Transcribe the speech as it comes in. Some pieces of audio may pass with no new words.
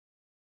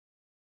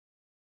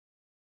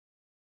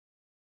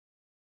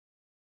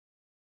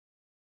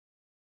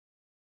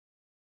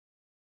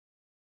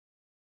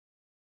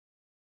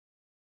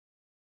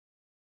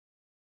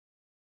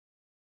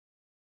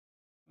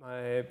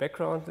My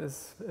background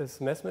is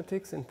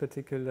mathematics, in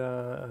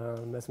particular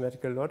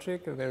mathematical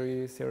logic, a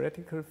very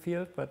theoretical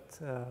field, but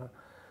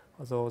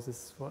although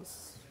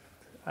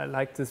I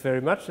liked this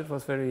very much, it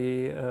was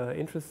very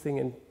interesting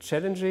and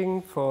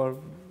challenging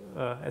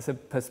as a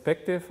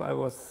perspective. I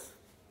was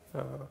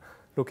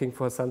looking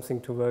for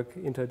something to work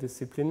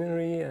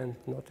interdisciplinary and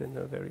not in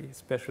a very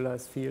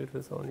specialized field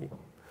with only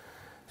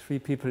 3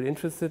 people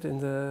interested in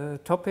the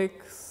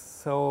topic.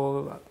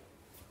 So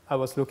I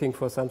was looking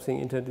for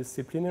something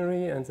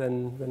interdisciplinary, and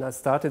then when I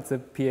started the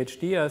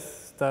PhD, I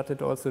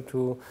started also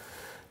to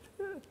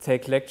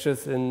take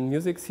lectures in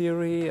music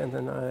theory, and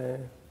then I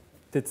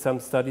did some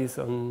studies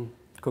on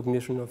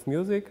cognition of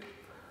music.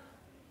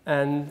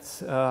 And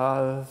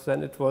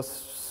then it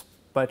was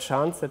by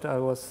chance that I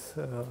was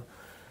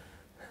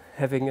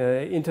having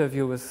an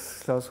interview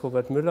with Klaus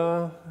Robert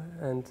Müller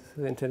and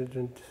the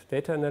Intelligent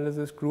Data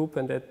Analysis group,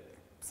 and at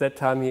that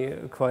time he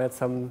acquired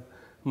some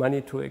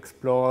money to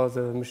explore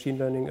the machine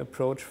learning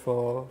approach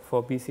for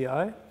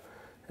BCI,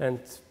 and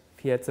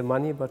he had the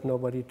money but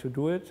nobody to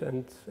do it.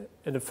 And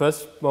in the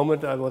first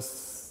moment I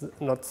was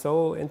not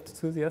so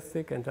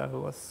enthusiastic, and I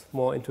was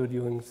more into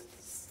doing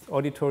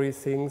auditory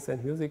things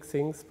and music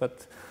things,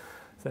 but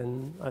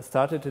then I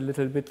started a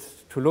little bit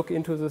to look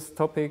into this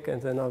topic,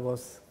 and then I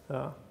was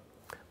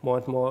more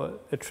and more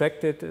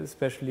attracted,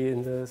 especially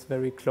in this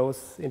very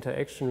close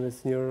interaction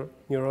with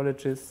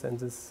neurologists and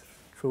this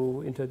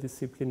true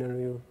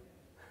interdisciplinary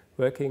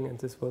working, and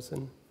this was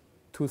in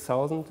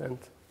 2000, and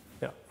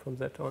yeah, from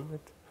that on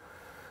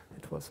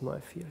it was my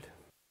field.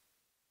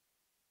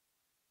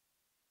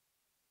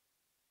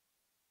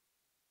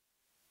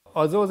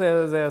 Although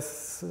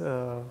there's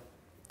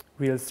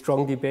real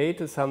strong debate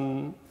at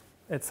some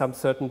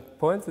certain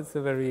points, it's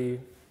a very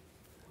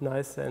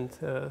nice and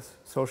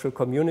social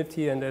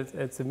community, and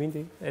at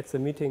the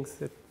meetings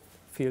it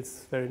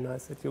feels very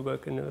nice that you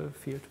work in a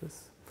field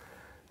with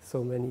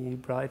so many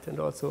bright and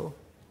also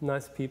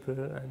nice people,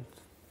 and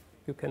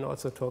you can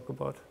also talk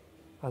about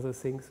other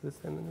things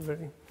with them in a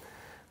very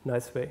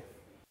nice way.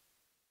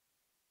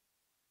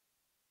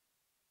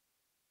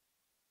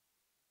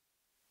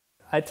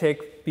 I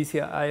take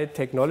BCI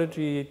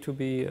technology to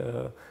be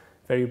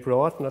very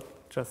broad, not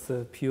just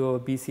a pure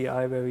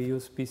BCI where we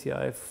use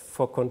BCI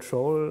for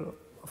control.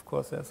 Of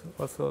course, there's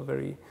also a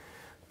very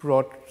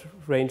broad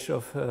range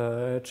of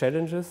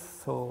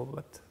challenges.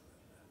 But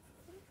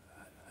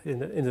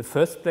in the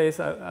first place,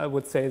 I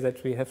would say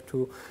that we have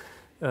to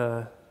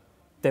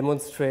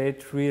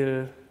demonstrate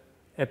real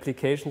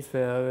applications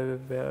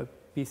where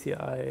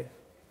BCI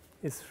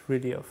is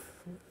really of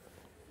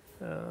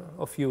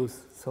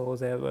use. So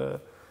there were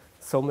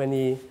so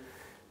many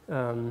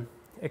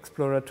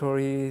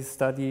exploratory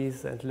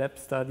studies and lab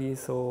studies.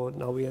 So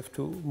now we have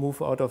to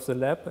move out of the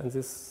lab, and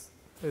this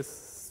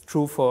is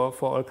true for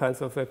all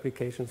kinds of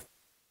applications.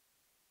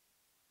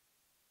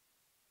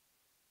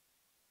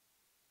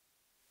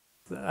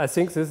 I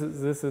think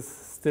this is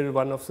still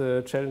one of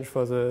the challenges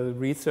for the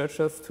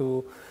researchers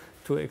to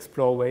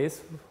explore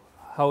ways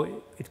how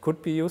it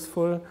could be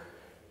useful.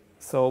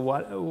 So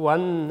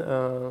one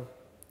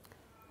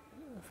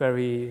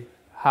very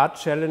hard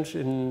challenge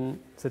in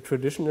the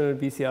traditional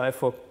BCI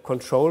for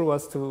control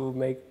was to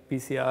make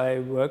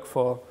BCI work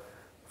for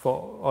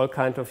all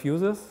kinds of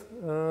users,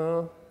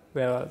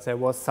 where there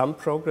was some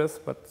progress,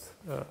 but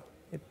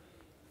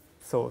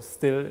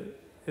still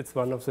it's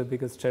one of the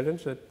biggest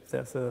challenges that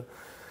there's a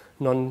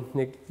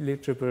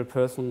non-negligible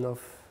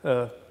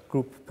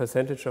group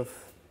percentage of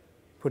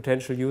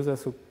potential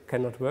users who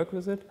cannot work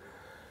with it.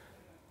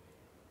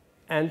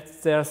 And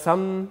there are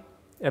some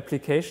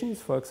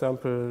applications, for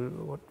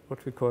example,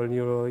 what we call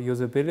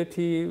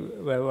neurousability,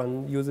 where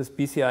one uses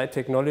BCI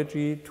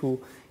technology to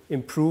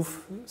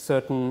improve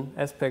certain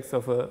aspects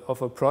of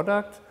a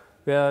product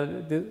where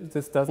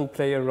this doesn't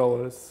play a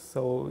role.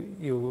 So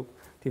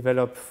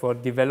for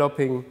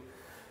developing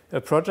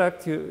a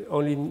product, you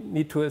only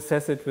need to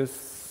assess it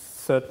with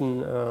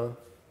certain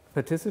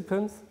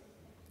participants,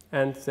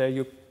 and there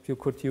you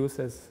could use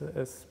as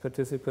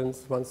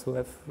participants ones who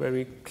have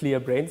very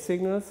clear brain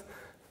signals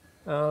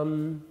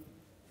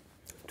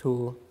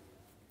to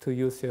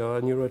use your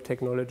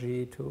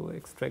neurotechnology to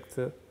extract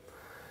the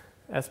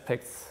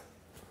aspects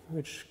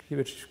which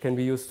can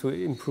be used to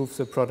improve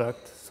the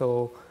product.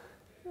 So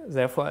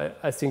therefore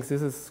I think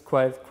this is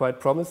quite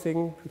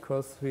promising,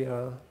 because we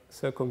are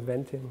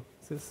circumventing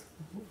this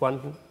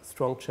one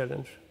strong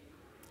challenge.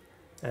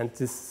 And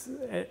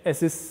as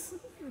this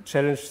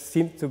challenge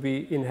seems to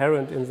be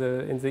inherent in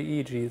the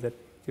EEG, that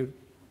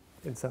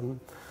in some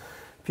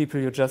people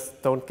you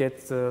just don't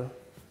get the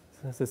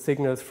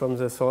signals from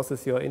the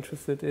sources you are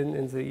interested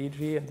in the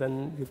EEG, and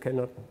then you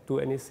cannot do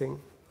anything,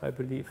 I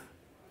believe,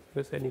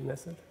 with any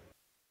method.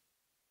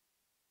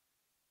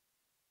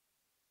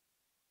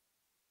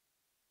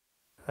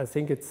 I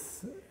think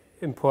it's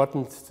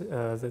important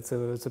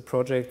that the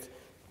project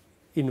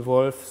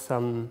involves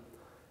some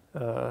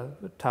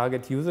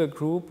target user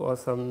group or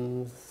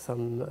some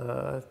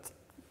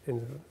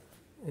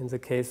in the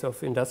case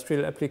of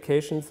industrial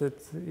applications,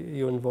 that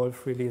you involve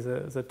really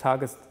the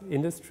target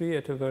industry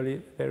at a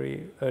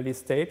very early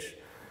stage,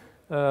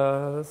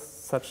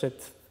 such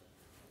that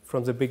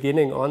from the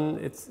beginning on,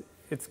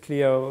 it's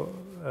clear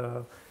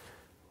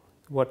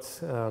what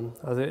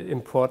are the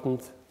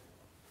important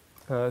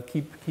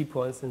key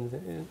points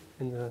in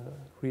the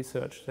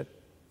research, that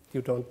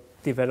you don't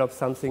develop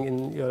something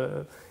in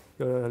your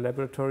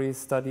laboratory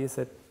studies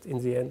that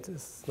in the end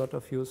is not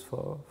of use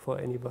for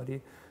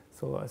anybody.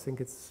 So I think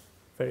it's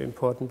very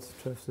important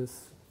to have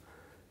this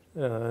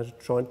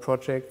joint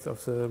projects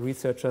of the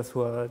researchers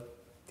who are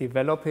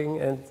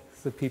developing and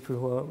the people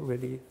who are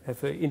really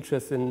have an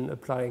interest in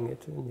applying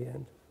it in the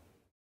end.